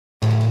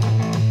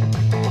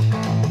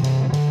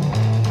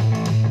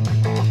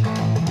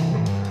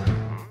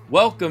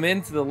Welcome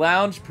into the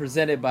lounge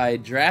presented by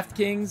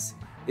DraftKings.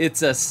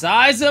 It's a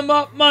Size 'em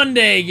Up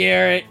Monday,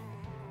 Garrett.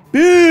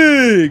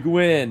 Big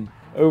win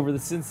over the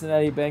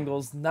Cincinnati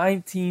Bengals,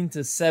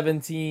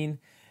 19-17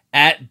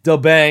 at the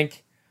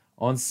bank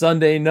on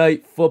Sunday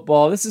Night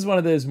Football. This is one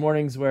of those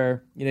mornings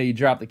where, you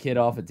drop the kid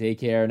off at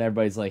daycare and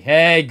everybody's like,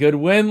 hey, good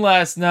win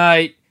last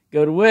night.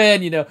 Good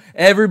win.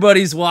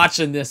 Everybody's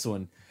watching this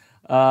one.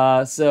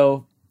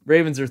 So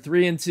Ravens are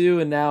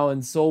 3-2 and now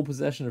in sole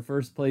possession of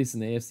first place in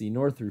the AFC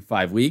North through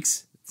 5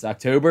 weeks. It's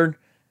October.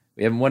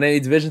 We haven't won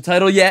any division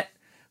title yet,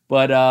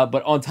 but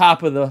on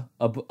top of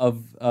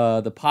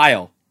the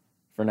pile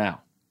for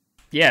now.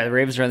 Yeah, the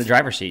Ravens are in the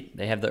driver's seat.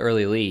 They have the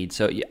early lead.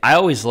 So I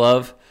always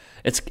love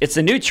it's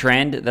a new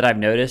trend that I've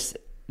noticed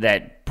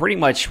that pretty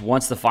much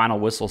once the final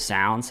whistle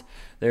sounds,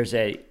 there's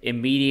a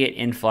immediate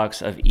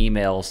influx of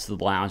emails to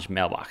the lounge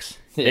mailbox.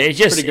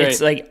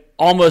 It's like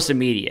almost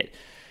immediate.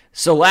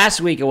 So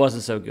last week it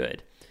wasn't so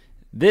good.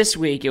 This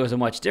week it was a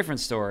much different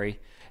story.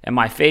 And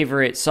my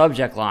favorite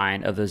subject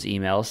line of those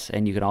emails,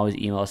 and you can always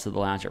email us to the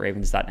lounge at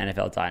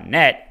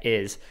ravens.nfl.net,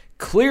 is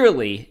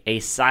clearly a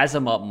Size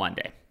 'em Up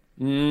Monday.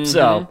 Mm-hmm.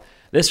 So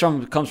this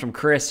comes from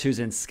Chris, who's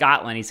in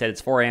Scotland. He said,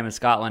 it's 4 a.m. in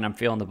Scotland. I'm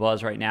feeling the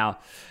buzz right now.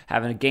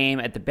 Having a game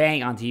at the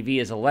bank on TV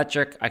is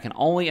electric. I can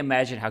only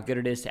imagine how good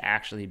it is to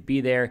actually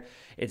be there.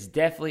 It's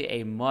definitely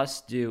a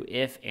must-do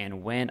if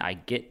and when I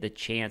get the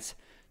chance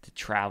to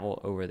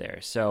travel over there.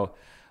 So,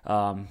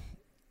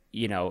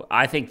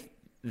 I think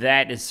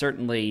that is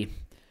certainly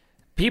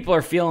 – people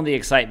are feeling the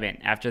excitement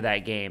after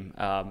that game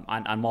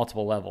on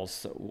multiple levels.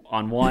 So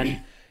on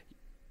one,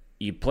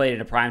 you played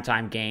in a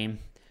primetime game,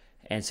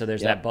 and so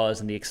there's that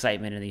buzz and the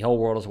excitement, and the whole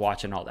world is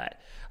watching all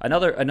that.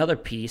 Another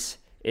piece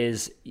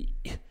is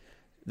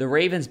the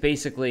Ravens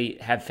basically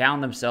have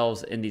found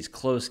themselves in these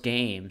close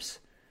games,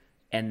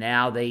 and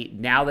now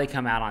they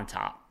come out on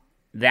top.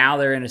 Now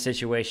they're in a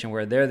situation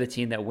where they're the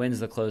team that wins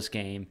the close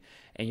game,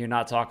 and you're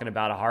not talking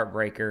about a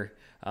heartbreaker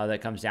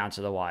that comes down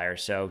to the wire.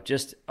 So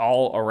just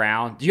all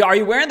around. Are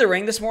you wearing the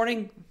ring this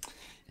morning?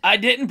 I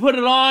didn't put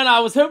it on.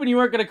 I was hoping you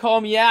weren't going to call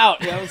me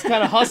out. I was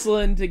kind of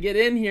hustling to get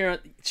in here.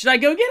 Should I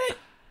go get it?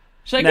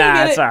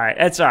 It's all right.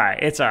 It's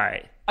all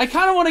right. I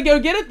kind of want to go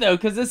get it, though,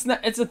 because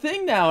it's a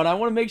thing now, and I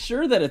want to make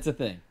sure that it's a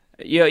thing.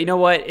 You know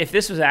what? If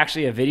this was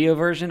actually a video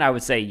version, I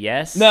would say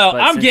yes. No,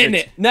 I'm getting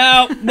it.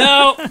 No,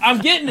 I'm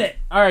getting it.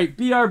 All right,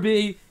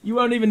 BRB, you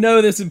won't even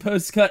know this in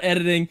post-cut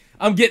editing.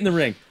 I'm getting the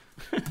ring.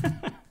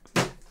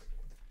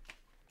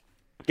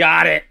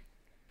 Got it.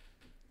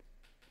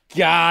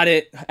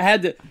 I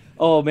had to.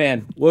 Oh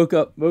man, woke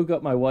up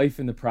my wife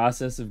in the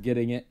process of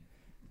getting it.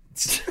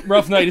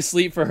 Rough night of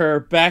sleep for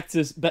her.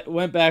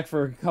 Went back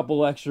for a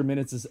couple extra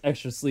minutes of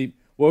extra sleep.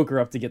 Woke her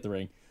up to get the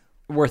ring.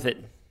 Worth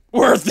it.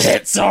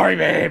 Sorry,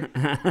 babe.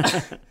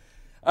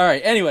 All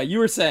right. Anyway, you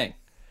were saying.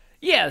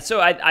 Yeah.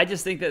 So I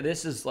just think that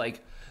this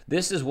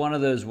is one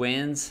of those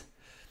wins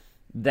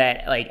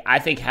that I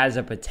think has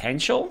a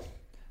potential.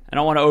 I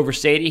don't want to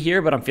overstate it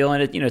here, but I'm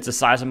feeling it. It's a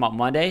Size 'em Up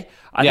Monday.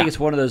 I think it's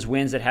one of those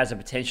wins that has a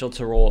potential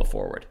to roll it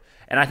forward.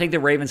 And I think the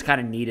Ravens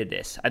kind of needed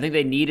this. I think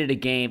they needed a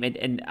game.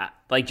 And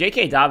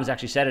J.K. Dobbins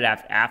actually said it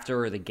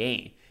after the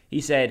game.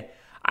 He said,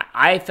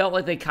 I felt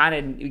like we kind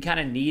of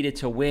needed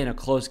to win a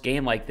close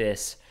game like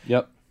this.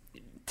 Yep.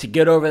 To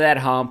get over that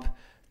hump,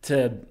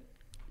 to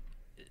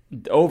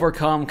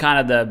overcome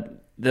kind of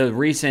the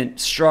recent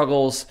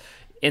struggles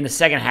in the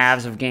second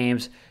halves of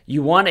games.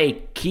 You won a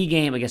key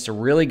game against a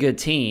really good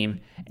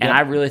team, and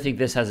I really think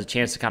this has a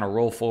chance to kind of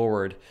roll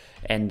forward,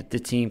 and the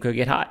team could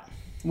get hot.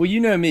 Well, you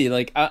know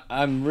me,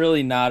 I'm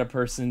really not a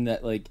person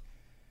that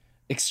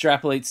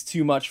extrapolates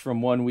too much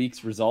from 1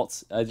 week's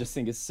results. I just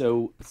think it's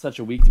such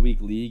a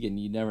week-to-week league, and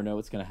you never know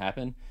what's going to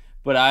happen.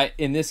 But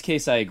in this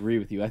case, I agree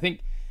with you. I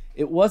think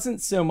it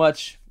wasn't so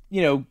much,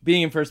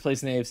 being in first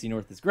place in the AFC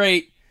North is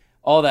great,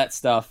 all that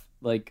stuff.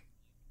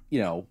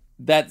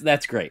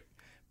 That's great.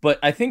 But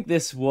I think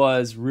this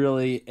was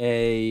really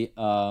a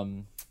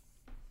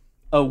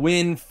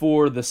win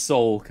for the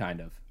soul,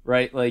 kind of,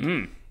 right?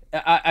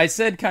 I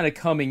said kind of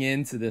coming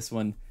into this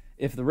one,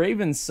 if the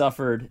Ravens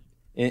suffered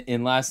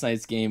in last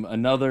night's game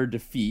another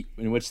defeat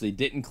in which they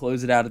didn't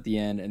close it out at the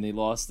end and they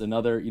lost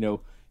another,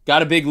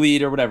 got a big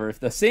lead or whatever,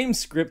 if the same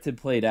script had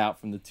played out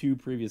from the two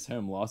previous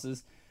home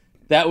losses,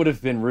 that would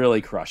have been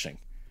really crushing.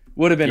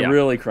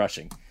 Really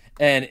crushing.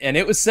 And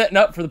it was setting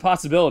up for the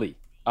possibility,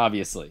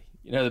 obviously.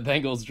 The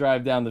Bengals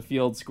drive down the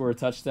field, score a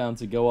touchdown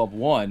to go up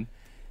 1.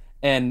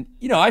 And,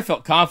 I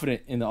felt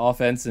confident in the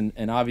offense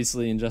and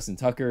obviously in Justin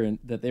Tucker and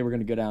that they were going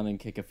to go down and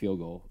kick a field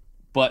goal.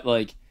 But,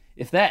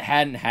 if that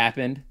hadn't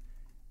happened,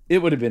 it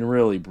would have been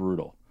really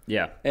brutal.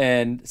 Yeah.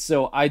 And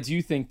so I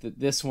do think that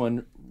this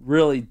one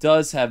really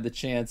does have the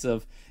chance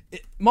of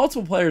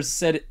multiple players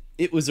said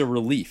it was a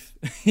relief.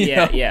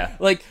 Yeah.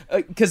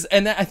 Because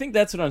I think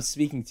that's what I'm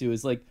speaking to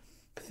is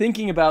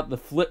thinking about the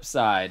flip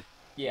side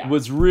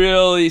was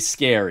really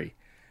scary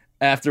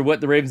after what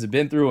the Ravens have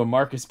been through and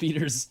Marcus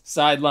Peters'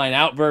 sideline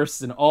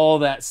outbursts and all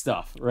that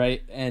stuff,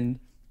 right?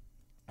 And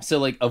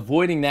so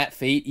avoiding that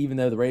fate, even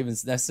though the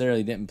Ravens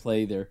necessarily didn't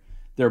play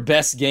their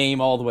best game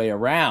all the way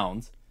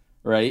around,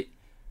 right?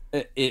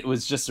 It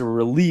was just a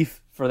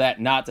relief for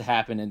that not to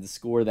happen and to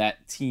score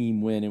that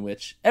team win in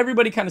which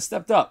everybody kind of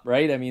stepped up,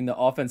 right? I mean, the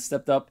offense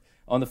stepped up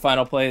on the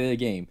final play of the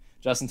game.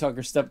 Justin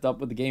Tucker stepped up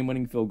with the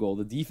game-winning field goal.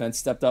 The defense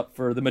stepped up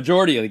for the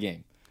majority of the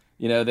game.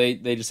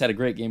 They just had a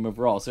great game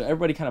overall. So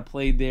everybody kind of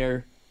played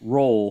their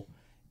role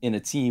in a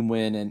team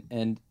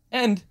win.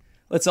 And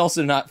let's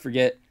also not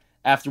forget,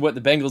 after what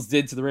the Bengals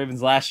did to the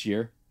Ravens last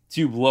year,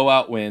 2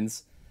 blowout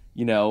wins,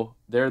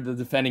 they're the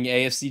defending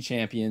AFC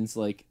champions.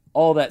 Like,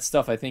 all that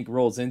stuff I think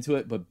rolls into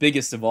it. But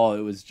biggest of all,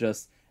 it was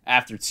just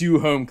after 2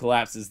 home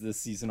collapses this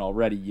season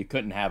already, you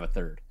couldn't have a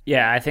third.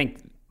 Yeah, I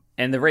think,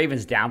 and the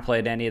Ravens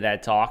downplayed any of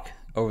that talk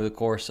over the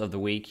course of the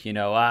week.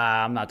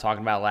 I'm not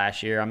talking about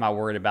last year. I'm not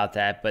worried about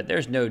that. But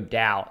there's no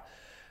doubt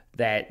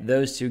that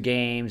those 2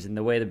 games and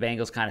the way the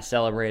Bengals kind of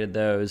celebrated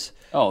those,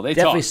 they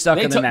definitely stuck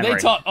in the memory. They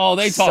talk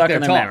their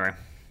talk. Memory.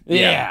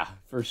 Yeah,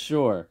 for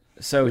sure.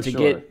 So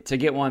to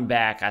get one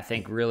back, I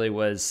think really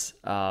was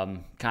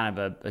kind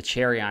of a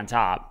cherry on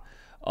top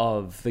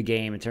of the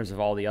game in terms of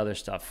all the other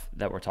stuff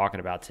that we're talking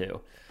about too.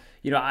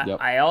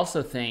 I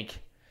also think,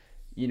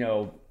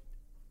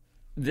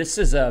 this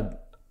sounds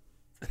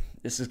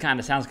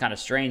kind of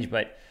strange,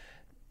 but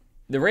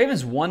the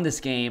Ravens won this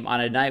game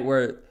on a night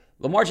where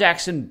Lamar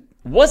Jackson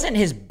wasn't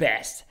his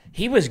best.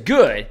 He was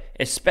good,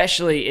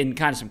 especially in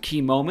kind of some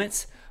key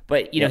moments,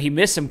 but he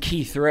missed some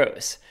key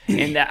throws.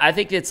 And I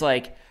think it's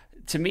like,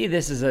 to me,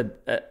 this is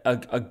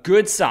a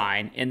good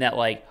sign in that,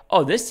 like,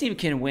 this team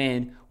can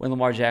win when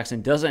Lamar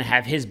Jackson doesn't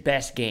have his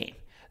best game.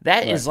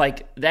 That is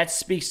that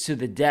speaks to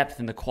the depth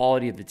and the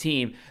quality of the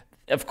team.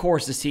 Of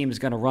course, this team is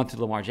going to run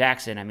through Lamar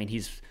Jackson. I mean,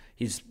 he's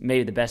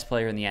maybe the best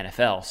player in the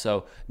NFL,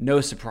 so no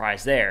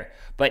surprise there.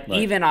 But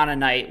even on a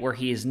night where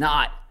he is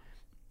not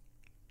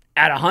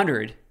at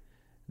 100,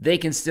 they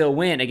can still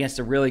win against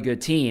a really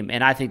good team,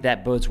 and I think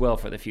that bodes well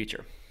for the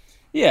future.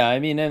 Yeah, I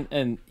mean,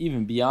 and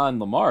even beyond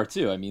Lamar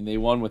too. I mean, they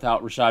won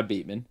without Rashad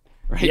Bateman,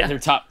 right? Yeah.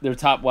 Their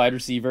top wide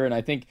receiver, and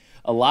I think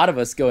a lot of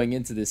us going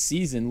into this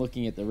season,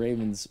 looking at the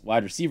Ravens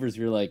wide receivers,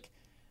 we were like,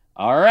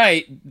 all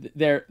right,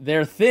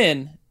 they're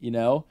thin,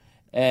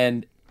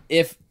 and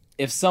if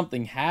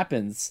something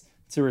happens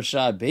to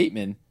Rashad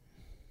Bateman,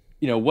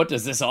 what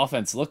does this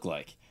offense look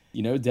like?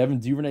 Devin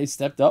Duvernay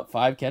stepped up,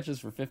 5 catches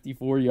for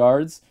 54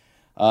 yards,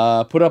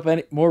 put up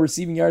more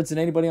receiving yards than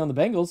anybody on the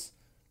Bengals.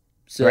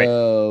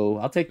 So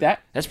I'll take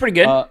that. That's pretty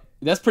good.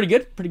 That's pretty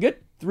good. Pretty good.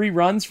 3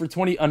 runs for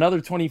another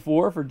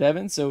 24 for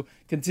Devin. So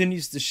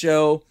continues to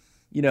show,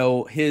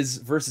 his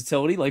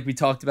versatility, like we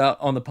talked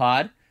about on the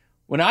pod.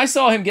 When I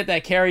saw him get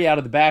that carry out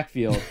of the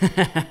backfield,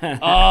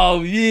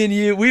 me and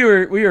you, we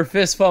were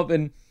fist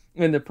pumping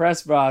in the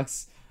press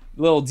box.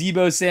 Little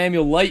Deebo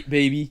Samuel light,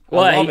 baby. I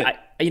love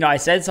it. I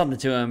said something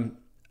to him.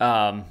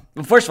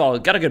 First of all,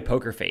 got a good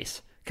poker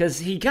face because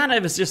he kind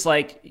of was just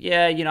like,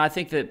 I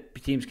think that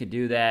teams can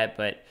do that,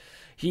 but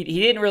he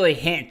didn't really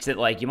hint that,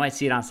 like, you might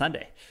see it on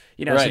Sunday.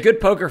 It's a good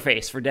poker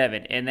face for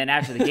Devin. And then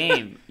after the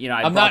game,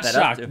 I'm not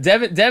shocked.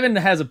 Devin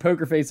has a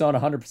poker face on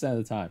 100% of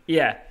the time.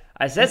 Yeah.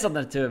 I said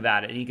something to him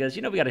about it. And he goes,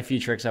 we got a few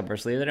tricks up our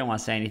sleeve. I didn't want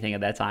to say anything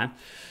at that time.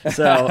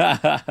 So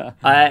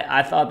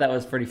I thought that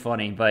was pretty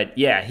funny. But,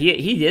 yeah,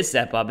 he did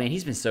step up. Man,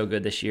 he's been so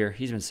good this year.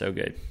 He's been so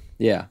good.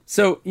 Yeah.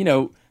 So,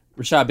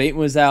 Rashad Bateman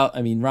was out.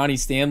 I mean, Ronnie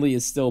Stanley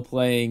is still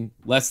playing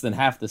less than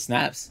half the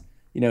snaps.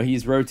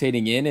 He's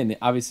rotating in, and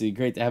obviously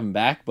great to have him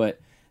back, but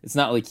it's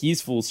not like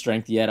he's full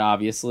strength yet,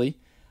 obviously.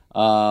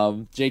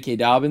 J.K.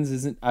 Dobbins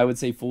isn't, I would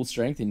say, full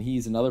strength, and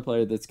he's another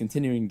player that's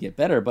continuing to get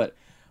better. But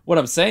what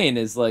I'm saying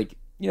is, like,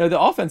 the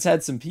offense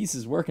had some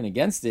pieces working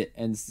against it,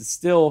 and to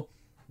still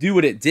do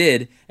what it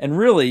did. And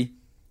really,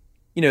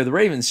 the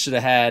Ravens should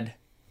have had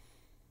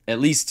at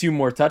least 2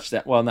 more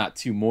touchdowns. Well, not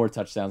 2 more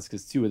touchdowns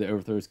because 2 of the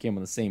overthrows came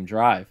on the same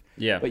drive.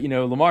 Yeah. But,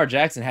 Lamar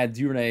Jackson had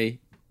Duvernay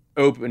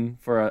open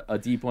for a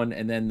deep one,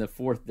 and then the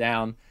 4th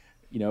down,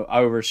 I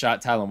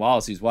overshot Tylan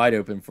Wallace, who's wide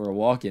open for a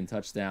walk-in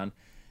touchdown.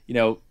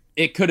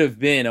 It could have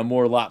been a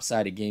more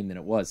lopsided game than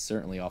it was,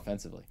 certainly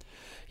offensively.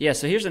 Yeah,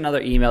 so here's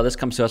another email. This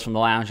comes to us from the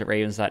lounge at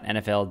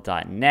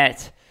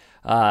ravens.nfl.net.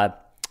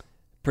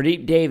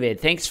 Pradeep David,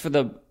 thanks for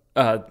the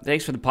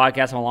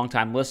podcast. I'm a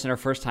long-time listener,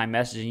 first-time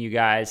messaging you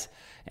guys,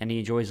 and he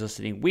enjoys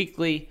listening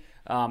weekly.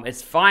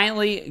 It's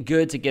finally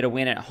good to get a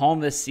win at home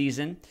this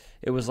season.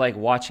 It was like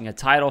watching a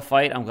title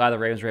fight. I'm glad the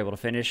Ravens were able to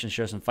finish and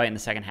show some fight in the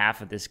second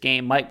half of this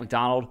game. Mike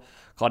McDonald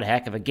called a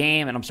heck of a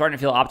game, and I'm starting to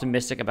feel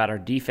optimistic about our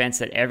defense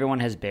that everyone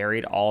has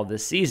buried all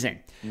this season.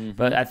 Mm-hmm.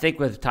 But I think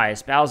with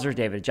Tyus Bowser,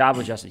 David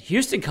Ojabo, Justin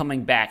Houston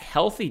coming back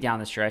healthy down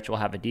the stretch, we'll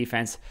have a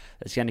defense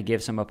that's going to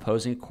give some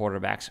opposing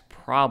quarterbacks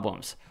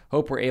problems.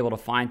 Hope we're able to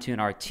fine-tune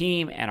our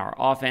team and our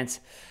offense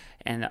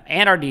and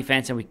our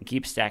defense, and we can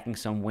keep stacking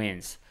some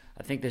wins.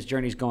 I think this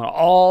journey is going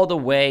all the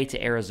way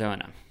to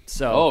Arizona.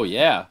 So,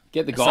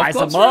 get the golf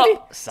clubs ready.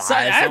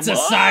 That's a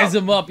size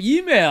them up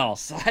email.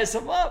 Size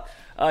them up.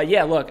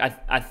 Look,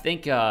 I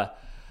think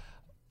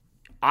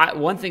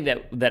one thing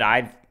that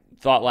I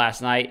thought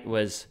last night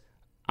was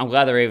I'm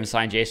glad the Ravens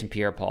signed Jason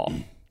Pierre-Paul.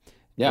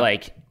 Yeah.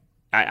 Like,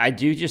 I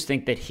do just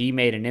think that he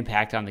made an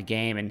impact on the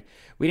game, and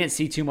we didn't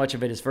see too much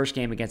of it his first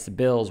game against the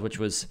Bills, which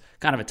was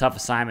kind of a tough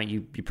assignment.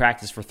 You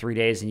practice for 3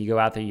 days, and you go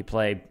out there, you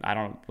play,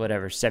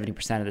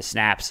 70% of the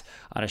snaps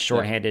on a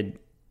shorthanded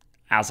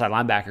outside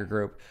linebacker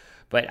group.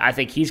 But I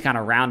think he's kind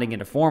of rounding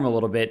into form a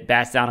little bit,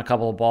 bats down a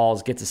couple of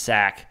balls, gets a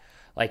sack.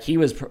 Like he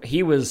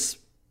was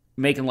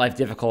making life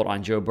difficult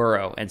on Joe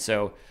Burrow. And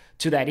so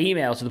to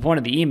the point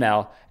of the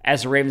email,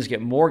 as the Ravens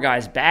get more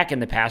guys back in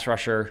the pass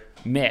rusher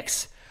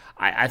mix,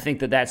 I think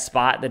that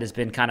spot that has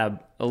been kind of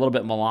a little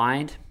bit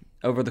maligned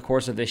over the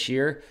course of this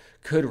year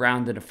could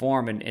round into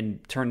form and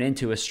turn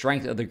into a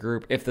strength of the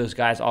group if those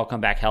guys all come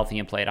back healthy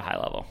and play at a high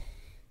level.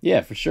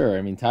 Yeah, for sure.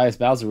 I mean, Tyus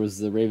Bowser was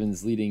the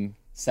Ravens' leading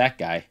sack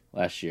guy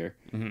last year.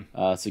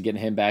 So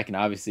getting him back, and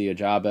obviously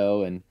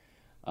Ajabo, and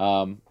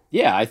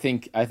I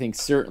think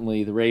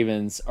certainly the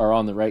Ravens are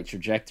on the right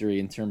trajectory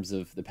in terms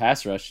of the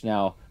pass rush.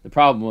 Now, the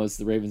problem was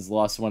the Ravens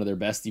lost one of their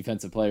best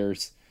defensive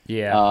players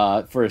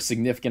for a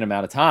significant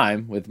amount of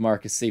time, with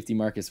safety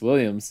Marcus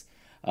Williams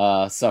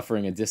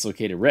suffering a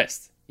dislocated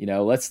wrist.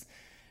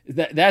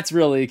 That's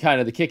really kind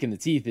of the kick in the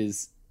teeth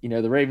is,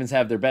 the Ravens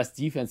have their best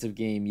defensive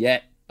game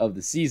yet of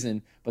the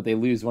season, but they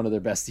lose one of their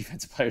best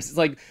defensive players. It's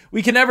like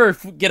we can never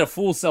get a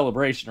full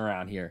celebration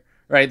around here,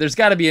 right? There's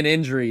got to be an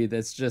injury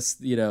that's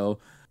just,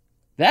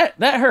 that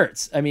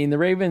hurts. I mean, the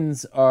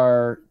Ravens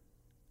are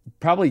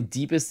probably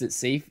deeper at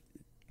safety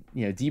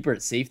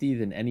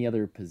than any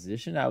other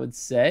position, I would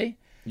say.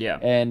 Yeah.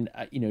 And,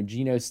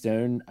 Geno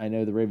Stone, I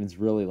know the Ravens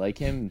really like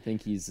him and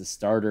think he's a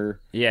starter.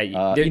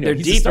 Yeah, they're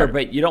deeper,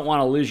 but you don't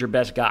want to lose your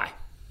best guy.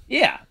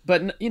 Yeah,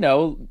 but,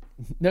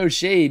 no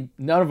shade.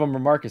 None of them are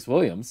Marcus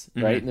Williams,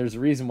 right? And there's a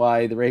reason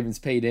why the Ravens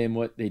paid him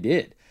what they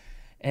did.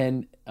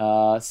 And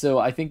so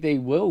I think they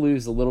will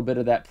lose a little bit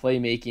of that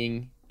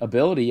playmaking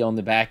ability on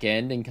the back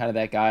end and kind of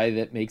that guy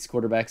that makes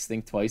quarterbacks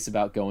think twice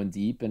about going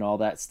deep and all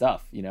that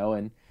stuff,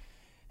 and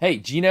hey,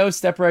 Geno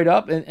stepped right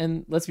up,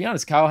 and let's be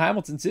honest, Kyle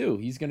Hamilton too.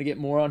 He's going to get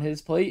more on his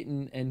plate,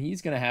 and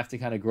he's going to have to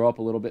kind of grow up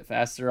a little bit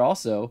faster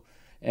also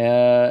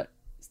to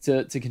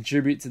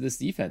contribute to this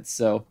defense.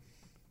 So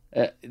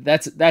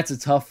that's a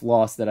tough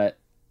loss that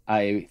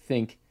I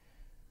think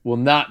will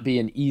not be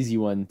an easy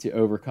one to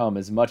overcome,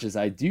 as much as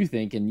I do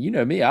think, and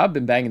me, I've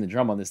been banging the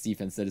drum on this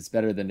defense that it's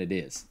better than it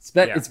is. It's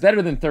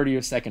better than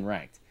 32nd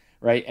ranked,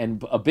 right?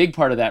 And a big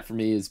part of that for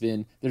me has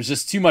been there's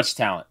just too much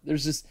talent.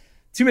 There's just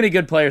too many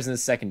good players in the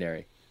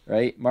secondary.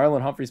 Right,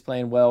 Marlon Humphrey's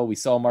playing well. We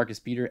saw Marcus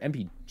Peter.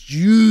 MP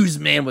Juice,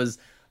 man, was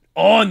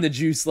on the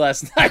juice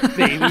last night,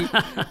 baby.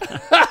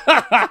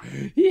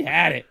 He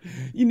had it.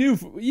 You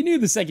knew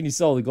the second you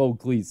saw the gold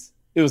cleats,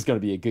 it was going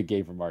to be a good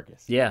game for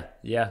Marcus. Yeah.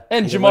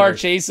 And Jamar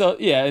Chase,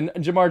 and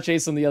Jamar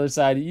Chase on the other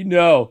side.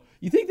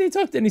 You think they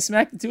talked any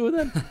smack, the two of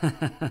them?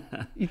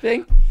 You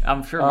think?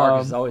 I'm sure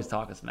Marcus is always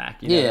talking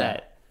smack. You know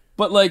that.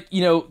 But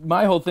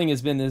my whole thing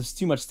has been there's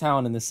too much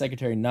talent in the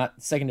secondary not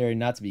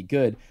to be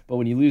good. But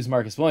when you lose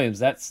Marcus Williams,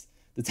 that's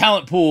the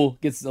talent pool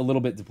gets a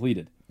little bit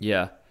depleted.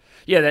 Yeah.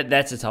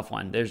 That's a tough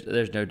one.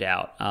 There's no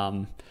doubt.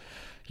 John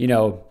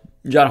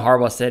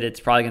Harbaugh said it's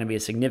probably going to be a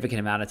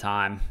significant amount of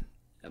time.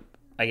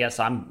 I guess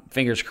I'm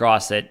fingers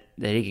crossed that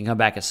he can come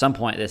back at some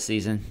point this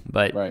season,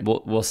 but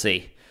we'll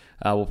see.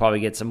 We'll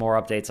probably get some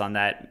more updates on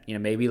that.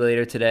 Maybe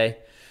later today,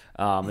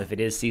 if it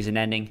is season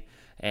ending,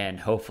 and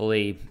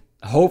hopefully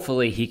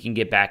he can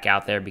get back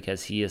out there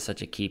because he is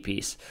such a key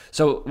piece.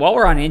 So while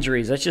we're on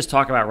injuries, let's just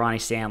talk about Ronnie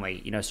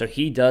Stanley. So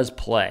he does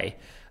play,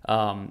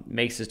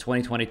 makes his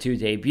 2022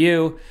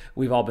 debut.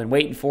 We've all been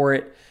waiting for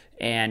it,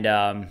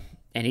 and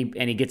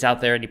he gets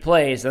out there and he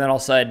plays, and then all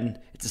of a sudden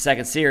it's the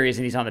second series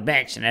and he's on the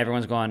bench, and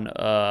everyone's going,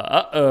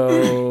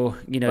 uh-oh.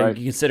 You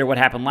consider what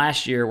happened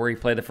last year where he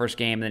played the first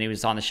game and then he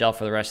was on the shelf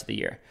for the rest of the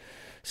year.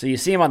 So you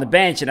see him on the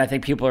bench, and I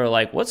think people are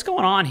like, what's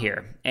going on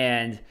here?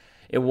 And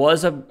it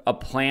was a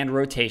planned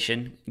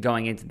rotation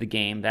going into the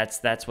game.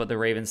 That's what the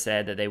Ravens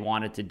said that they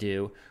wanted to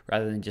do,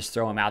 rather than just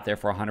throw him out there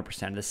for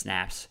 100% of the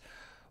snaps.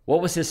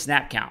 What was his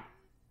snap count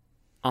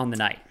on the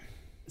night?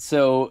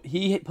 So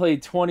he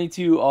played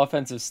 22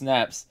 offensive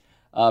snaps.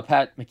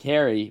 Pat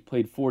McCary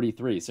played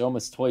 43, so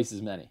almost twice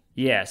as many.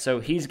 Yeah, so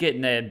he's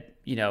getting a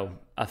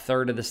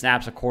third of the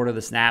snaps, a quarter of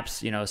the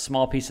snaps, a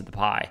small piece of the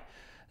pie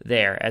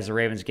there as the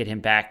Ravens get him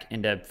back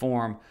into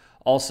form.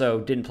 Also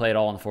didn't play at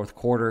all in the fourth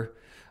quarter.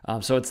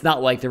 So it's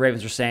not like the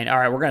Ravens were saying, all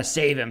right, we're going to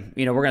save him.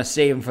 We're going to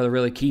save him for the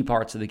really key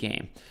parts of the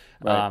game.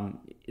 Right.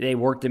 They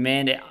worked him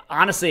in.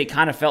 Honestly, it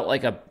kind of felt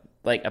like a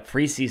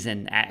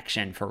preseason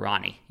action for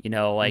Ronnie.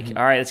 All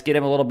right, let's get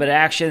him a little bit of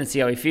action and see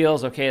how he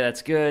feels. Okay,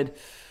 that's good.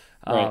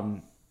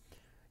 Right.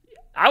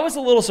 I was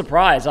a little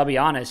surprised, I'll be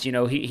honest.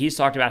 He's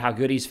talked about how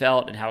good he's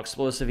felt and how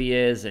explosive he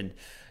is, and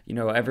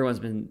everyone's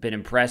been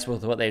impressed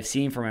with what they've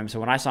seen from him.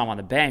 So when I saw him on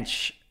the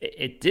bench,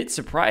 it did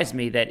surprise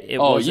me that it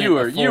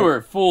wasn't. You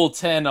were full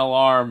 10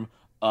 alarm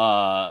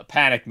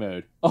panic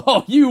mode.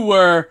 Oh, you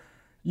were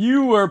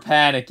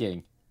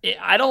panicking.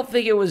 I don't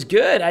think it was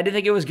good. I didn't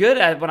think it was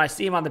good. When I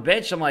see him on the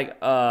bench, I'm like,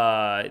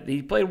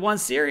 he played one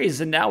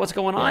series, and now what's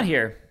going on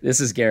here? This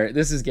is Garrett.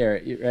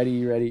 You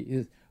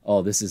ready?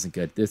 oh, this isn't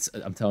good.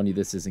 I'm telling you,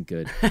 this isn't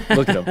good.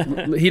 Look at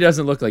him. He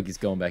doesn't look like he's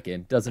going back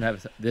in. Doesn't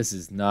have. This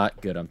is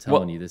not good. I'm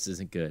telling you, this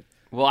isn't good.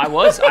 Well,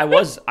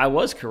 I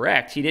was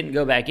correct. He didn't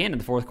go back in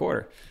the fourth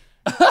quarter.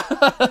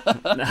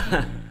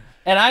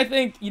 And I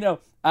think,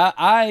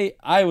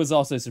 I was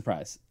also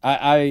surprised.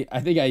 I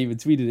think I even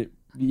tweeted it,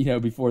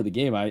 before the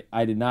game.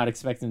 I did not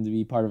expect him to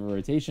be part of a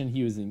rotation.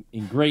 He was in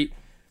great,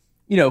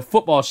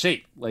 football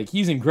shape. Like,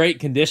 he's in great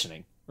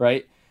conditioning,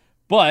 right?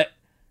 But,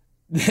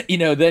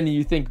 then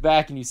you think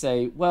back and you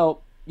say,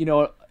 well,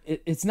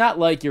 it's not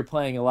like you're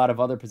playing a lot of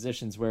other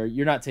positions where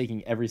you're not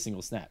taking every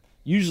single snap.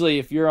 Usually,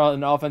 if you're on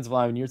an offensive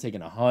line, you're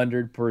taking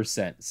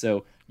 100%.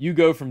 So you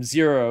go from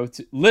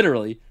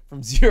literally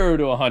from 0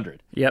 to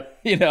 100.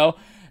 Yep.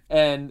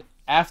 And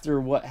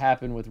after what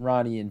happened with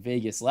Ronnie in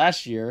Vegas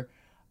last year,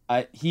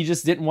 he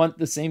just didn't want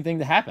the same thing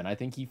to happen. I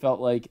think he felt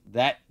like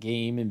that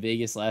game in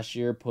Vegas last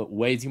year put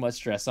way too much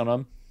stress on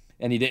him,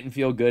 and he didn't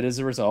feel good as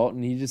a result,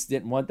 and he just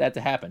didn't want that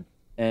to happen.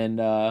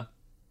 And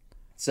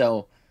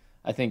so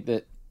I think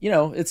that,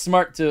 it's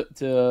smart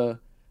to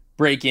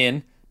break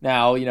in.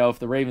 Now, if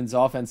the Ravens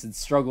offense had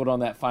struggled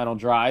on that final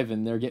drive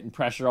and they're getting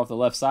pressure off the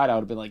left side, I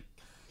would have been like,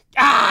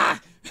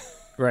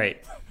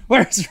 right.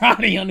 Where's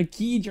Ronnie on a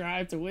key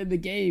drive to win the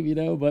game,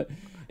 But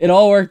it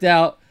all worked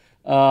out.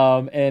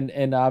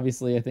 And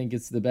obviously I think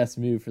it's the best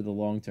move for the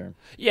long term.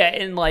 Yeah,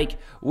 and like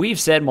we've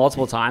said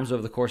multiple times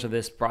over the course of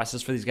this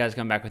process, for these guys to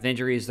come back with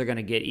injuries, they're going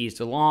to get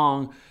eased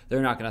along.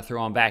 They're not going to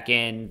throw them back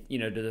in,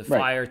 to the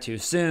fire too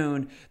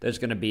soon. There's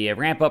going to be a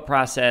ramp-up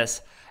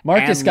process.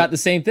 Marcus got the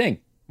same thing.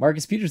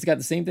 Marcus Peters got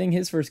the same thing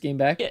his first game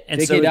back. Yeah, and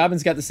J.K.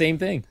 Dobbins got the same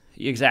thing.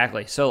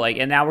 Exactly. So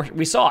and now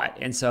we saw it.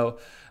 And so,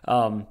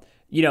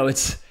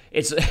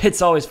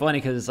 it's always funny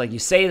because it's like you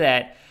say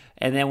that,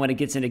 and then when it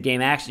gets into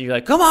game action, you're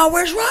like, come on,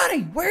 where's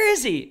Ronnie? Where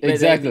is he?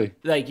 Exactly.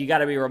 You got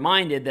to be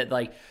reminded that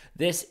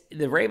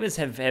the Ravens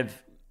have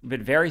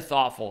been very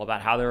thoughtful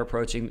about how they're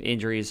approaching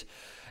injuries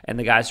and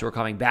the guys who are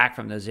coming back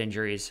from those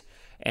injuries.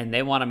 And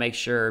they want to make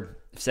sure,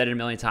 I've said it a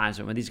million times,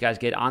 but when these guys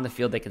get on the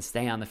field, they can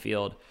stay on the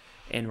field.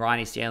 And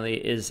Ronnie Stanley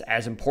is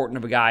as important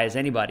of a guy as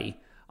anybody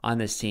on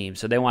this team.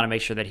 So they want to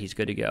make sure that he's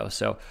good to go.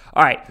 So,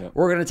 all right,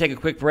 We're going to take a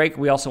quick break.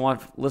 We also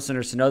want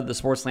listeners to know that the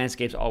sports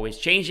landscape is always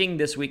changing.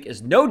 This week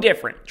is no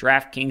different.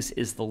 DraftKings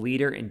is the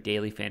leader in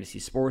daily fantasy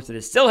sports, and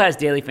it still has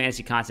daily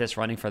fantasy contests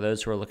running for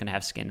those who are looking to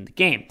have skin in the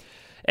game.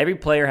 Every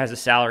player has a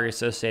salary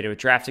associated with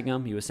drafting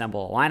them. You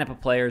assemble a lineup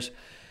of players,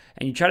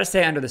 and you try to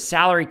stay under the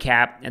salary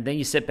cap, and then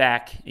you sit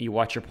back and you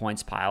watch your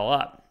points pile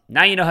up.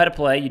 Now you know how to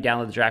play. You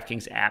download the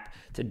DraftKings app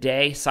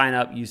today. Sign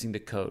up using the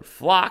code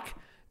FLOCK.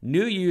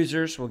 New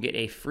users will get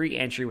a free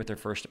entry with their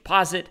first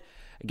deposit.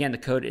 Again, the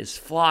code is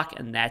FLOCK,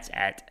 and that's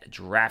at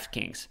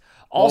DraftKings.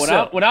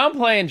 Also, when I'm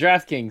playing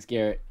DraftKings,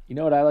 Garrett, you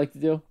know what I like to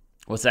do?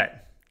 What's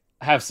that?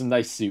 Have some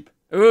nice soup.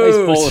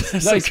 Ooh,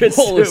 nice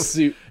bowl of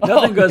soup.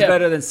 Nothing goes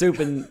better than soup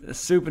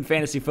and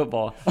fantasy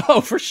football. Oh,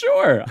 for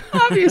sure.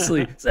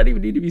 Obviously. Does that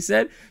even need to be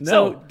said? No.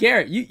 So,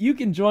 Garrett, you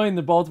can join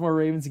the Baltimore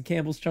Ravens and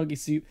Campbell's Chunky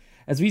Soup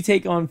as we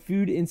take on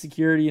food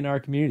insecurity in our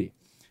community.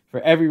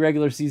 For every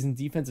regular season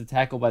defensive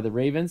tackle by the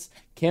Ravens,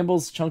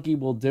 Campbell's Chunky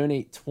will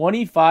donate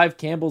 25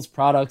 Campbell's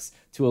products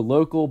to a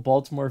local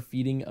Baltimore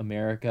Feeding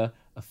America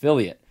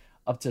affiliate.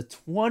 Up to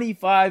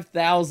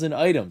 25,000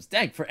 items.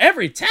 Dang, for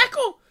every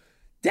tackle?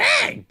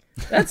 Dang,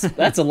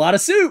 that's a lot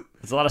of soup.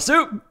 That's a lot of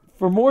soup.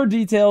 For more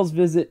details,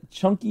 visit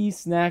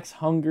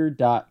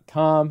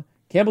chunkysnackshunger.com.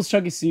 Campbell's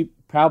Chunky Soup,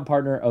 proud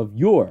partner of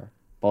your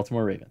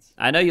Baltimore Ravens.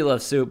 I know you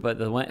love soup, but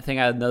the one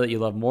thing I know that you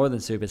love more than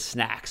soup is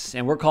snacks.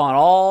 And we're calling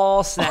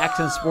all snacks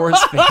and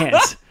sports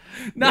fans.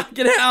 Knock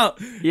it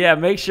out. Yeah,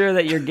 make sure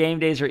that your game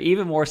days are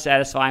even more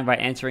satisfying by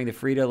entering the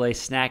Frito-Lay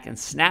Snack and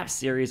Snap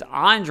Series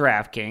on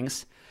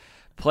DraftKings.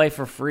 Play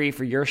for free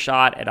for your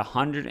shot at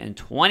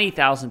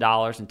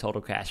 $120,000 in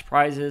total cash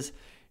prizes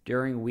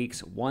during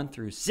weeks 1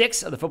 through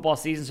 6 of the football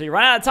season. So you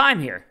run out of time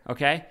here,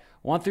 okay?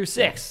 1 through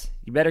 6.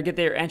 You better get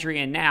their entry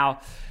in now.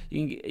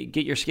 You can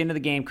get your skin in the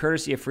game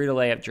courtesy of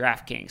Frito-Lay at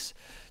DraftKings.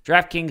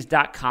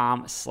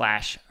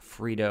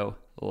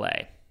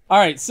 DraftKings.com/Frito-Lay. All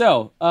right,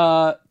 so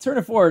turn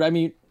it forward. I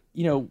mean,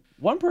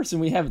 one person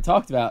we haven't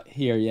talked about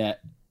here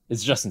yet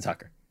is Justin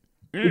Tucker.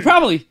 We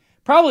probably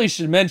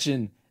should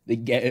mention the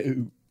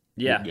GOAT.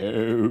 Yeah,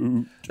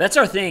 that's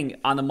our thing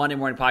on the Monday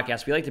morning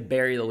podcast. We like to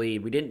bury the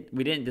lead. We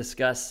didn't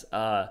discuss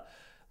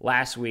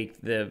last week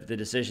the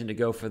decision to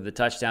go for the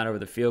touchdown over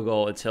the field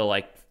goal until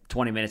like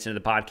 20 minutes into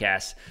the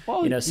podcast.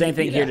 Well, same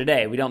thing here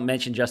today. We don't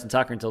mention Justin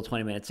Tucker until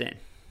 20 minutes in.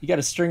 You got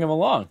to string him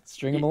along.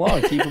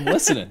 Keep him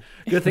listening.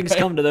 Good things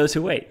come to those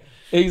who wait.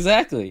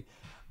 Exactly.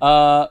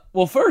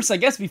 Well, first, I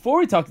guess before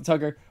we talk to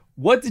Tucker,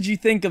 what did you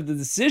think of the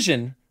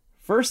decision?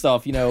 First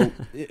off,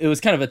 it was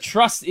kind of a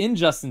trust in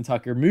Justin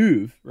Tucker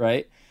move,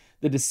 right?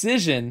 The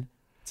decision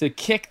to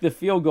kick the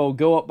field goal,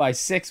 go up by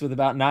 6 with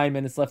about 9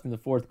 minutes left in the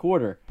fourth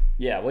quarter.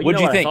 Yeah, well, what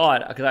I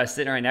thought, because I was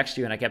sitting right next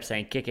to you and I kept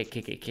saying, kick it,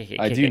 kick it, kick it,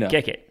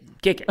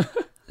 kick it.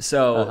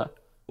 So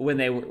when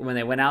they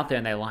went out there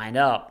and they lined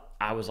up,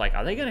 I was like,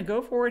 are they going to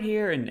go for it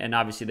here? And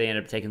obviously they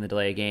ended up taking the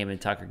delay of game,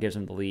 and Tucker gives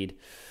them the lead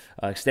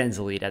extends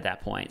the lead at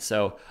that point.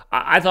 So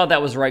I thought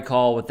that was the right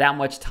call with that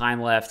much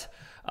time left.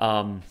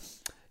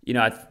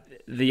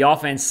 The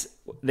offense,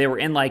 they were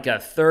in like a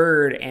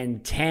 3rd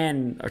and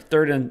 10 or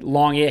 3rd and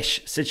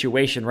long-ish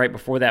situation right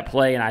before that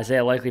play, and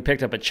Isaiah likely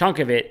picked up a chunk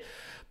of it,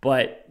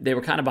 but they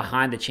were kind of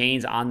behind the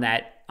chains on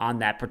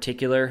that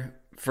particular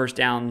first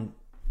down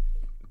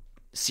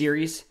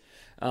series.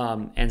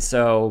 And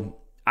so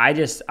I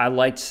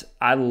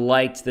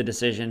liked the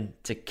decision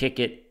to kick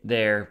it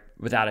there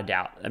without a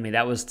doubt. I mean,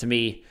 that was, to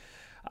me,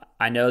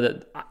 I know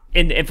that,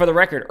 and for the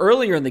record,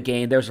 earlier in the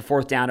game, there was a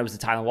 4th down. It was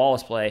the Tylan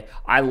Wallace play.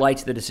 I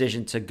liked the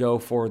decision to go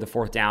for the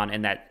 4th down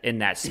in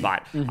that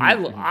spot.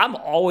 I'm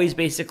always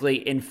basically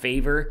in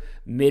favor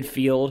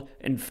midfield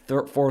and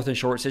 4th and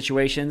short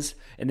situations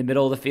in the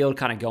middle of the field,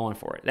 kind of going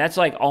for it. That's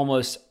like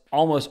almost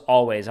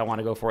always I want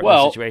to go for it in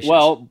those situations.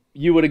 Well,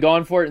 you would have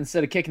gone for it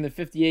instead of kicking the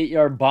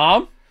 58-yard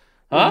bomb? Huh?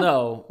 Well,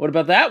 no. What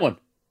about that one?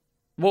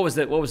 What was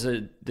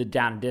the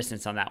down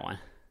distance on that one?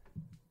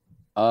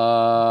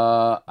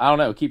 I don't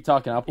know. Keep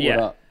talking. I'll pull it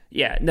up.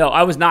 Yeah. No,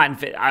 I was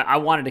not I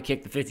wanted to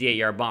kick the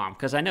 58-yard bomb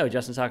because I know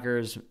Justin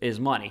Tucker is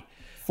money.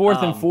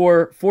 4th and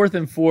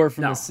 4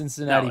 from the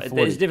Cincinnati 40.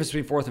 There's a difference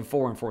between 4th and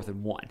 4 and 4th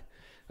and 1.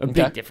 A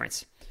big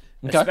difference.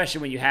 Okay. Especially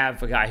when you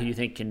have a guy who you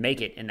think can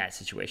make it in that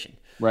situation.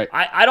 Right.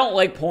 I don't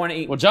like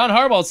pointing. Well, John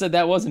Harbaugh said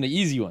that wasn't an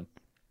easy one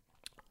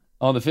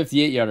on the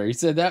 58-yarder. He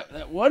said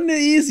that wasn't an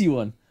easy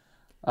one.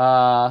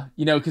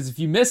 Because if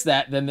you miss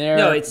that, then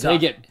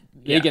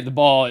they get the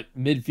ball at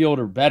midfield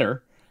or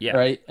better. Yeah.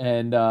 Right.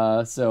 And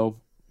so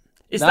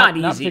it's not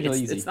easy.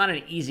 It's not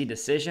an easy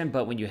decision,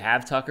 but when you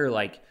have Tucker,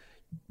 like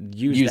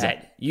use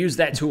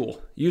that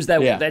tool. Use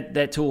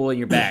that tool in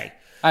your bag.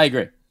 I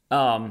agree.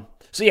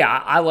 So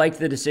yeah, I liked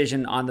the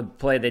decision on the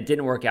play that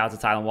didn't work out to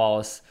Tylan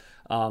Wallace.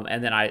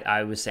 And then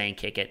I was saying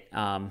kick it.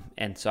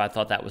 And so I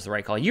thought that was the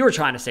right call. You were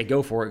trying to say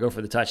go for it, go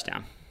for the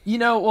touchdown.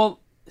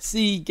 Well,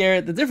 see,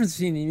 Garrett, the difference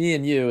between me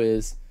and you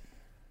is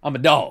I'm a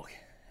dog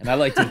and I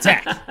like to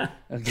attack.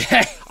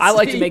 Okay. I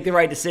like to make the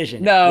right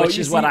decision. No, which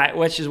is what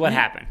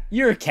happened.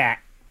 You're a cat.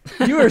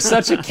 You are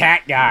such a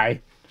cat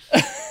guy.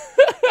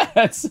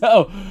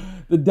 So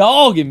the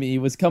dog in me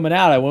was coming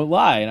out, I won't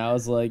lie, and I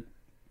was like,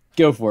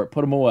 go for it,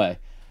 put him away.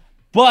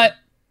 But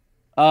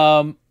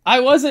I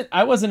wasn't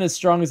as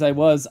strong as I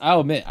was.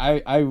 I'll admit,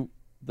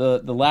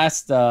 the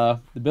last the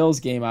Bills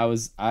game, I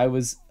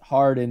was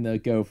hard in the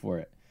go for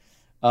it.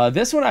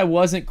 This one I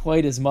wasn't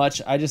quite as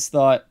much. I just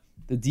thought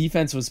the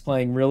defense was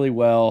playing really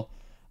well.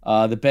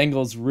 The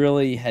Bengals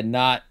really had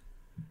not.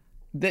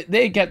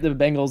 They kept the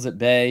Bengals at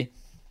bay.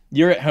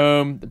 You're at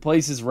home. The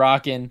place is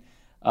rocking.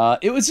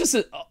 It was just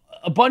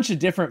a bunch of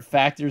different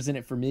factors in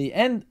it for me,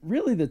 and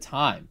really the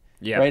time.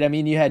 Yeah. Right. I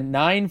mean, you had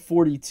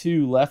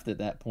 9:42 left at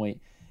that point.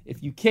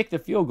 If you kick the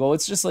field goal,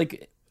 it's just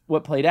like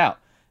what played out.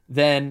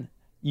 Then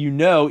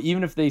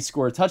even if they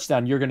score a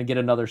touchdown, you're going to get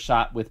another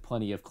shot with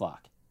plenty of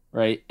clock,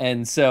 right?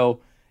 And so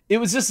it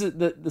was just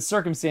the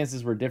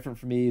circumstances were different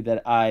for me.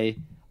 That I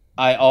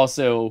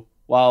also,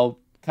 while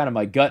kind of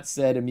my gut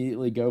said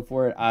immediately go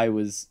for it, I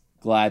was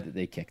glad that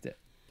they kicked it.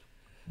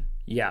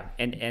 Yeah,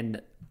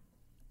 and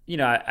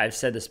I've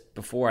said this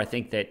before. I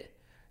think that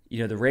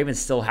the Ravens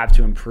still have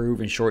to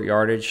improve in short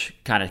yardage,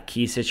 kind of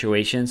key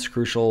situations,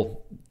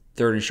 crucial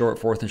 3rd and short,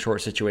 4th and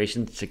short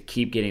situations to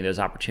keep getting those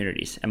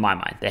opportunities. In my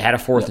mind, they had a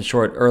 4th and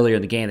short earlier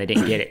in the game, they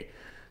didn't get it.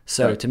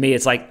 So to me,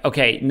 it's like,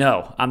 okay,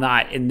 no, I'm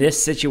not in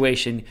this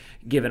situation.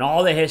 Given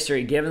all the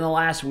history, given the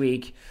last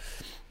week,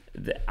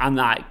 I'm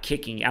not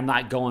kicking. I'm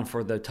not going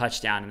for the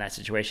touchdown in that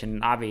situation.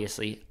 And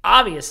obviously,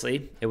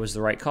 it was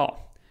the right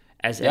call,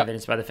 as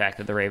evidenced by the fact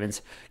that the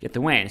Ravens get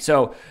the win.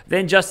 So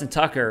then Justin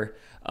Tucker,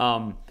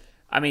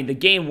 the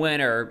game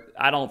winner,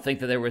 I don't think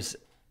that there was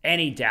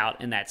any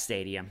doubt in that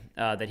stadium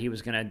that he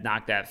was going to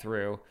knock that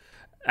through.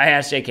 I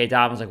asked J.K.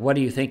 Dobbins, like, what are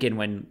you thinking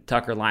when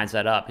Tucker lines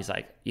that up? He's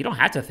like, you don't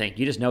have to think.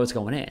 You just know it's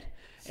going in.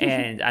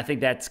 And I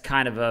think that's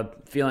kind of a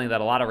feeling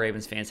that a lot of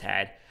Ravens fans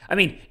had. I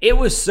mean, it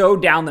was so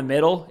down the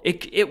middle.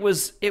 It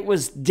was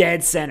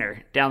dead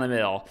center down the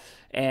middle.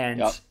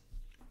 And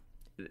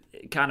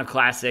kind of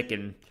classic.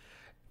 And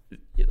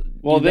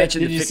did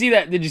you see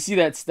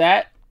that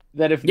stat?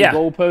 That if the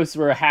goalposts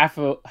were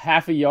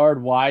half a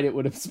yard wide, it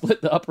would have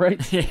split the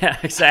uprights. Yeah,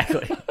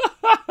 exactly.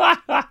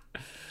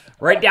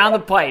 Right down the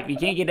pipe. You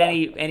can't get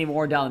any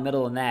more down the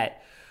middle than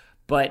that.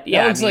 But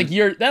yeah, that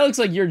looks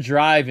like your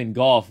drive in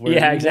golf. Where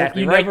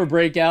exactly. You never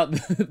break out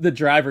the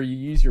driver. You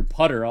use your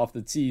putter off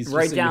the tees.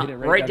 Right down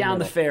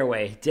the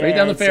fairway. Right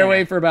down the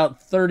fairway for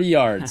about 30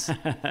 yards.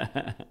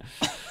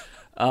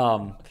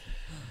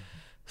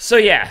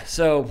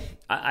 So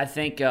I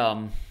think.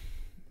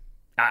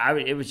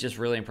 It was just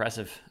really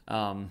impressive.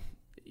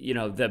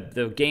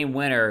 The game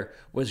winner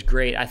was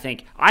great. I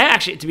think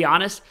to be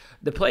honest,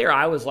 the player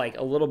I was like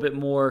a little bit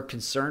more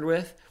concerned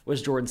with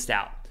was Jordan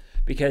Stout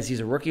because he's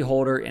a rookie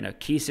holder in a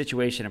key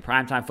situation in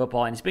primetime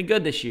football, and he's been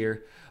good this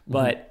year.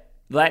 But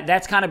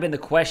that's kind of been the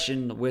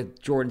question with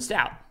Jordan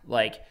Stout.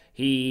 Like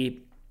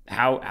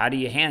how do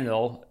you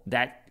handle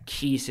that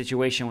key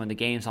situation when the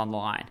game's on the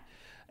line?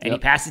 And he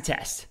passed the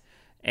test.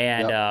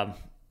 And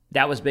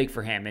that was big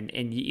for him.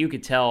 And you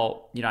could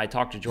tell, I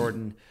talked to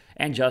Jordan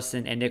and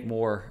Justin and Nick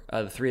Moore,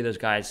 the three of those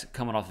guys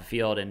coming off the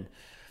field,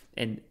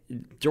 and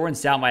Jordan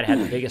Stout might have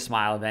had the biggest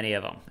smile of any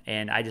of them.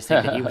 And I just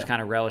think that he was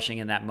kind of relishing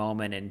in that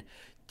moment and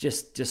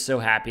just so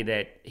happy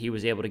that he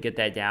was able to get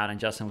that down and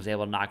Justin was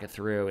able to knock it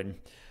through. And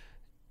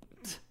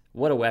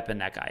what a weapon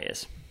that guy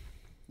is.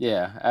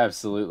 Yeah,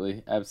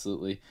 absolutely.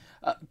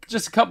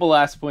 Just a couple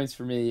last points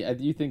for me. I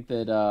do think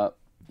that,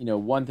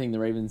 one thing the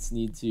Ravens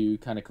need to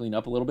kind of clean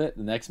up a little bit,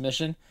 the next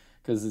mission,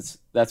 because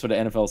that's what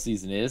an NFL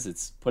season is.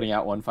 It's putting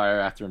out one fire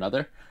after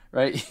another,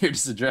 right? You're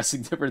just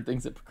addressing different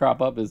things that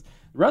crop up. Is the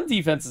run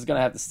defense is going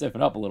to have to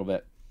stiffen up a little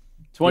bit.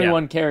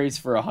 21 carries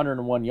for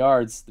 101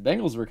 yards. The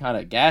Bengals were kind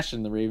of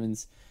gashing the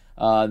Ravens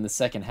in the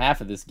second half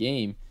of this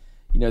game.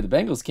 The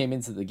Bengals came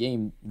into the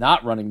game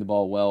not running the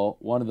ball well,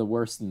 one of the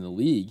worst in the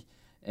league,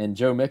 and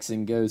Joe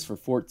Mixon goes for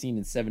 14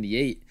 and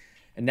 78.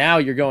 And now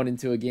you're going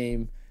into a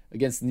game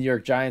against the New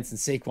York Giants and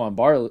Saquon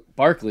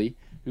Barkley,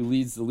 who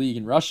leads the league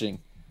in rushing.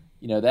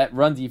 That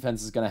run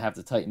defense is going to have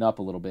to tighten up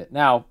a little bit.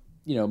 Now,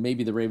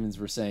 maybe the Ravens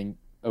were saying,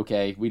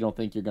 okay, we don't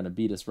think you're going to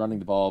beat us running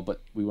the ball,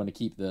 but we want to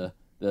keep the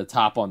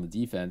top on the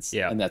defense.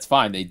 Yeah. And that's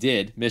fine. They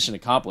did. Mission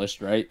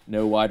accomplished, right?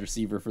 No wide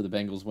receiver for the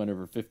Bengals went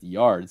over 50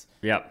 yards.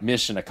 Yep.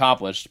 Mission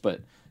accomplished.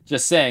 But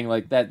just saying,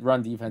 that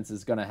run defense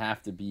is going to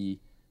have to be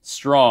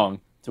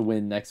strong to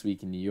win next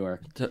week in New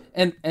York.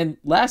 And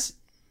last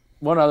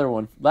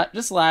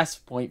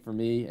point for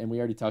me, and we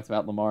already talked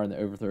about Lamar and the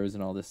overthrows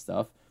and all this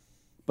stuff.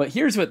 But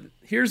here's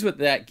what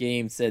that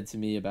game said to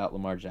me about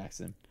Lamar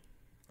Jackson.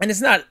 And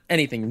it's not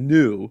anything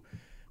new,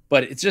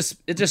 but it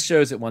just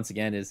shows it once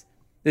again is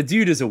the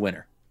dude is a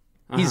winner.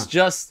 He's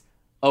just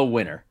a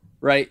winner,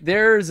 right?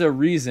 There's a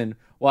reason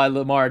why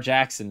Lamar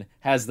Jackson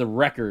has the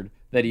record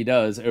that he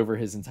does over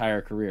his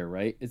entire career,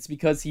 right? It's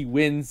because he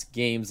wins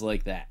games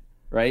like that,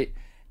 right?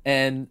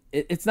 And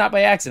it's not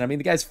by accident. I mean,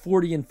 the guy's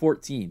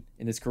 40-14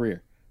 in his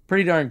career.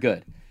 Pretty darn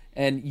good.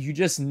 And you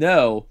just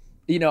know,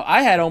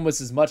 I had almost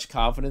as much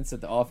confidence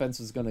that the offense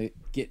was going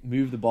to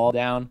move the ball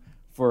down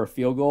for a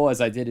field goal as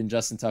I did in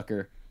Justin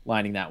Tucker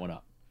lining that one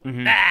up.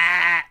 Mm-hmm.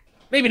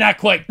 Maybe not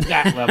quite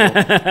that level.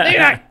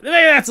 maybe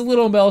that's a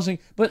little embellishing.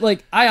 But,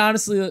 I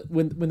honestly,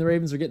 when the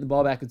Ravens were getting the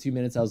ball back in 2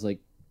 minutes, I was like,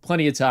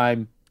 plenty of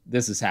time.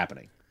 This is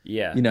happening.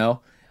 Yeah.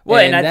 Well,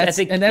 and I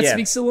think that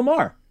speaks to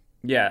Lamar.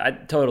 Yeah,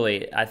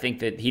 I think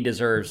that he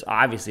deserves,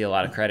 obviously, a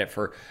lot of credit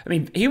for,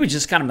 he was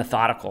just kind of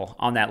methodical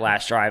on that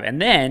last drive.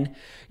 And then,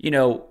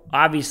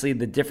 obviously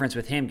the difference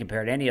with him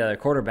compared to any other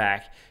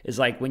quarterback is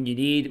when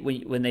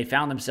they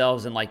found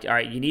themselves in all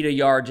right, you need a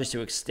yard just to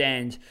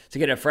extend, to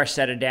get a fresh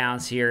set of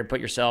downs here and put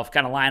yourself,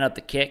 kind of line up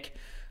the kick.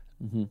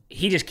 Mm-hmm.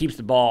 He just keeps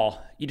the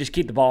ball. You just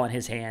keep the ball in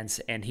his hands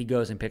and he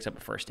goes and picks up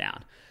a first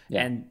down.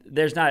 Yeah. And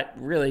there's not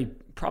really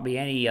probably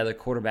any other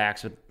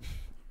quarterbacks with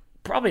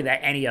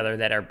any other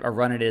that are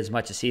running it as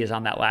much as he is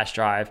on that last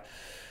drive.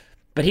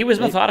 But he was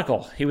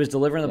methodical. He was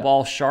delivering the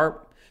ball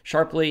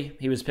sharply.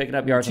 He was picking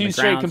up yards on the ground. 2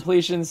 straight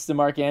completions to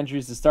Mark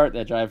Andrews to start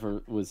that drive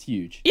was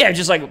huge. Yeah,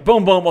 just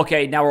boom, boom.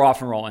 Okay, now we're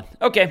off and rolling.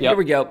 Okay, Here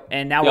we go.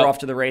 And now we're off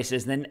to the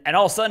races. And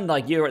all of a sudden,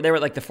 they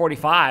were at the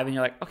 45, and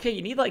you're like, okay,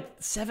 you need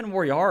 7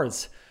 more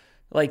yards,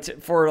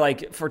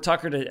 for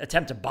Tucker to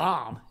attempt to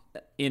bomb,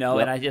 And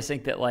I just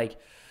think that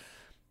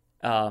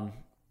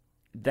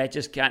that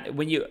just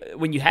when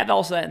you have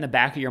also that in the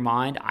back of your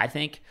mind, I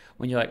think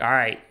when you're all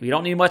right, we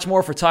don't need much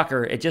more for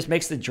Tucker, it just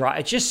makes the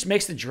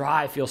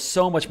drive feel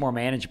so much more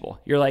manageable.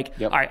 You're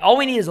all right, all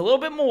we need is a little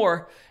bit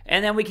more,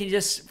 and then we can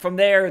just from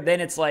there.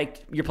 Then it's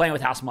you're playing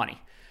with house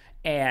money,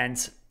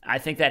 and I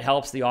think that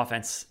helps the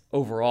offense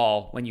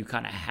overall when you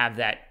kind of have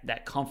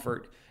that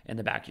comfort in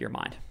the back of your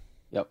mind.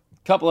 Yep.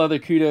 Couple other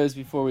kudos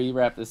before we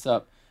wrap this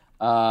up.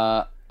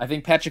 I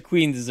think Patrick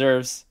Queen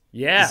deserves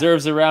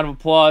a round of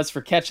applause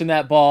for catching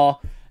that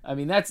ball.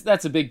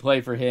 That's a big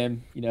play for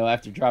him,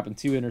 after dropping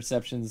 2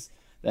 interceptions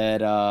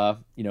that,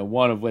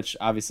 one of which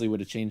obviously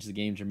would have changed the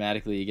game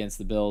dramatically against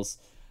the Bills.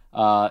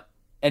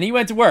 And he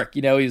went to work,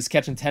 he was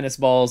catching tennis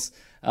balls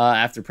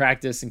after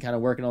practice and kind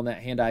of working on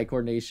that hand-eye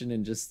coordination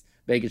and just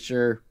making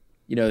sure,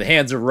 the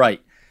hands are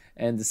right.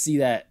 And to see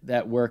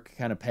that work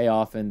kind of pay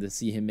off and to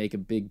see him make a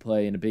big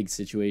play in a big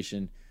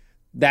situation,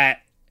 that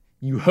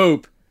you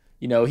hope,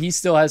 he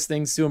still has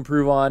things to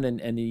improve on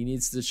and he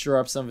needs to shore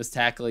up some of his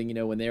tackling,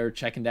 when they're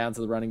checking down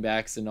to the running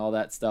backs and all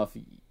that stuff,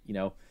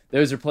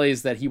 those are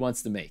plays that he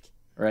wants to make,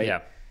 right?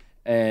 Yeah.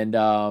 And,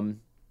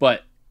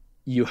 but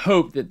you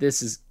hope that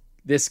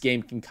this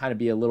game can kind of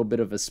be a little bit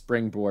of a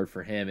springboard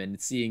for him,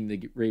 and seeing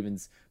the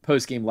Ravens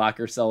post-game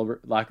locker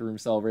room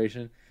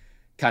celebration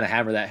kind of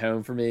hammer that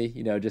home for me,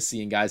 just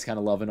seeing guys kind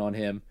of loving on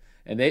him.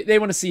 And they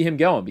want to see him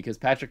going because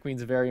Patrick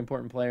Queen's a very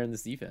important player in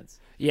this defense.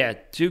 Yeah,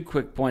 2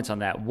 quick points on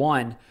that.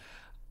 One,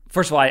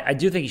 first of all, I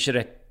do think he should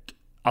have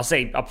 –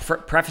 I'll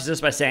preface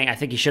this by saying I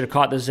think he should have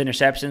caught those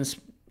interceptions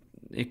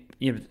the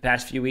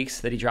past few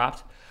weeks that he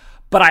dropped.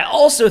 But I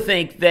also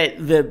think that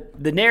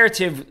the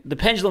narrative, the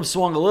pendulum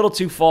swung a little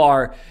too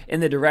far in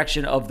the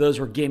direction of those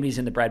were gimmies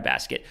in the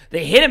breadbasket.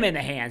 They hit him in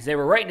the hands. They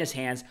were right in his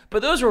hands.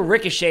 But those were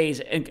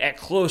ricochets at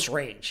close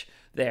range.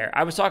 there.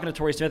 I was talking to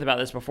Torrey Smith about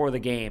this before the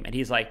game, and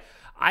he's like,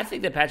 I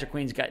think that Patrick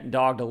Queen's gotten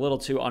dogged a little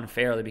too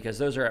unfairly because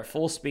those are at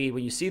full speed.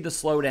 When you see the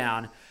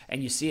slowdown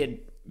and you see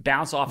it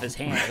bounce off his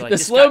hands, like, the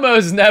slow-mo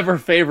is never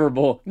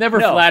favorable, never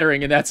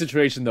flattering in that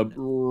situation.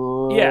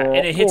 Yeah,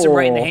 and it hits him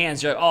right in the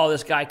hands. You're like, oh,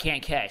 this guy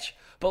can't catch.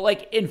 But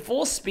like in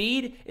full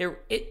speed,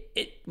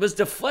 it was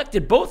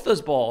deflected. Both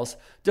those balls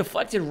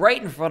deflected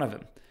right in front of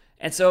him.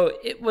 And so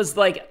it was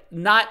like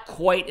not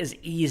quite as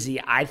easy,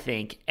 I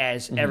think,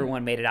 as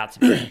everyone made it out to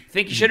be. I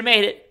think you should have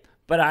made it,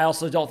 but I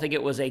also don't think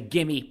it was a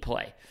gimme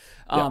play.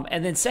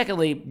 And then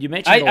secondly, you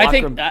mentioned the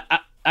locker room.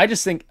 I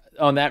just think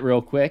on that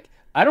real quick,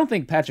 I don't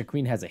think Patrick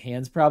Queen has a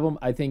hands problem.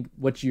 I think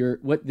what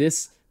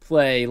this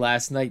play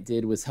last night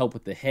did was help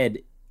with the head.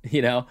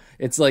 You know,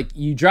 it's like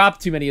you drop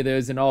too many of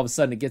those and all of a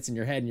sudden it gets in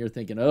your head and you're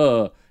thinking,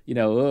 am I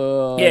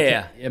going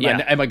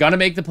to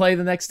make the play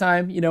the next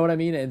time? You know what I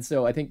mean? And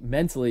so I think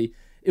mentally,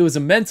 it was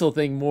a mental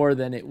thing more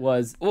than it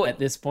was at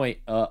this point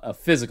a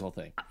physical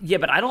thing. Yeah,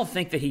 but I don't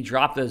think that he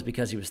dropped those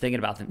because he was thinking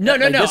about them. No.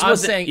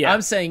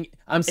 I'm saying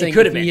it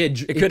could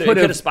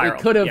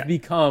have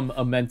become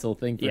a mental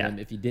thing for him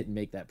if he didn't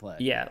make that play.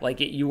 Yeah, like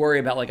you worry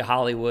about like a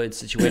Hollywood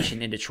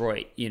situation in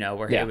Detroit, you know,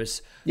 where it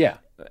was. Yeah.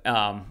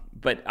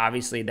 But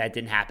obviously that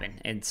didn't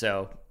happen, and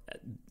so.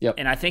 Yep.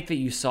 And I think that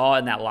you saw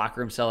in that locker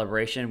room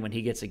celebration when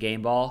he gets a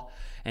game ball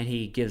and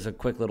he gives a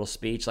quick little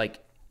speech, like.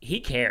 He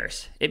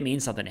cares. It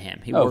means something to him.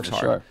 He works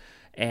hard. Sure.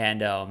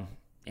 And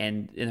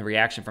in the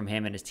reaction from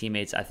him and his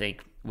teammates, I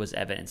think, was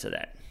evidence of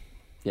that.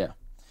 Yeah.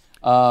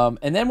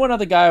 And then one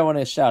other guy I want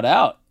to shout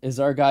out is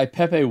our guy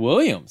Pepe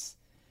Williams.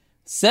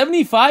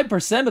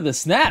 75% of the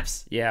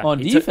snaps on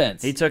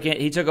defense. He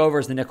took over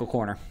as the nickel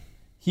corner.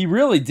 He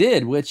really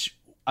did, which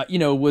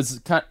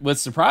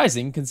was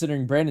surprising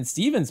considering Brandon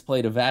Stevens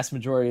played a vast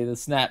majority of the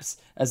snaps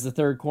as the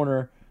third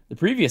corner the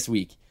previous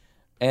week.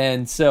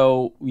 And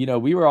so,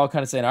 we were all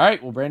kind of saying, all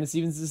right, well, Brandon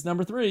Stevens is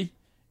number 3.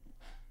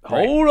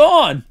 Right. Hold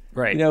on.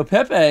 Right.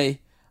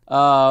 Pepe,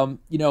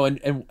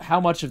 and how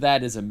much of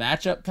that is a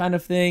matchup kind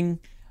of thing,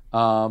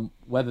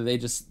 whether they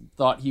just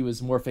thought he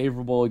was more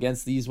favorable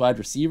against these wide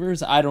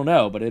receivers, I don't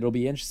know, but it'll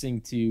be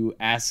interesting to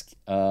ask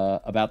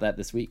about that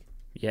this week.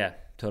 Yeah,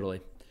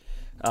 totally.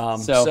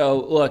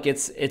 So look,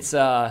 it's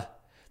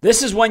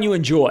this is one you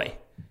enjoy.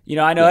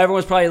 I know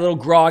everyone's probably a little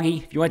groggy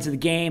if you went to the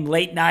game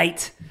late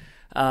night,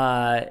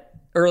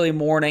 early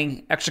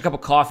morning, extra cup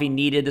of coffee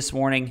needed this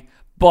morning,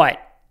 but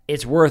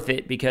it's worth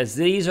it because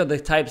these are the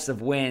types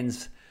of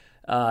wins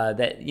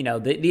that,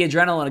 the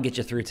adrenaline will get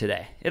you through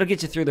today. It'll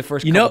get you through the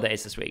first couple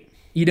days this week.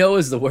 It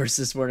was the worst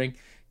this morning.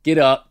 Get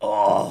up,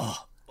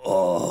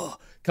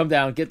 come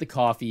down, get the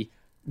coffee,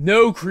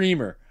 no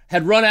creamer.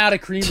 Had run out of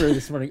creamer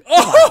this morning.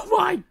 Oh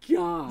my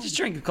God. Just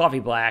drink a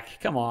coffee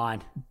black. Come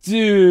on.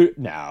 Dude,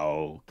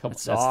 no. Come on,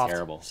 that's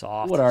terrible.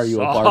 Soft. What are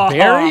you, a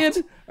barbarian?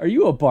 Are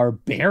you a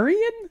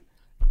barbarian?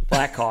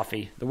 Black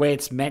coffee, the way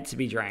it's meant to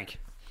be drank.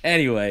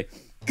 Anyway,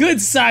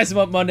 good size 'em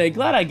up Monday.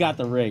 Glad I got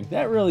the ring.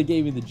 That really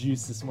gave me the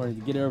juice this morning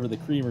to get over the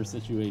creamer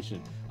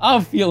situation.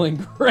 I'm feeling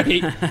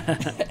great.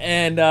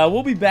 And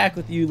we'll be back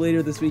with you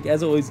later this week.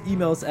 As always,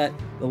 email us at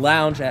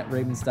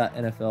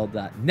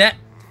thelounge@ravens.nfl.net.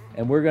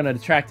 And we're going to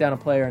track down a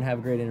player and have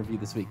a great interview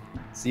this week.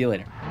 See you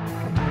later.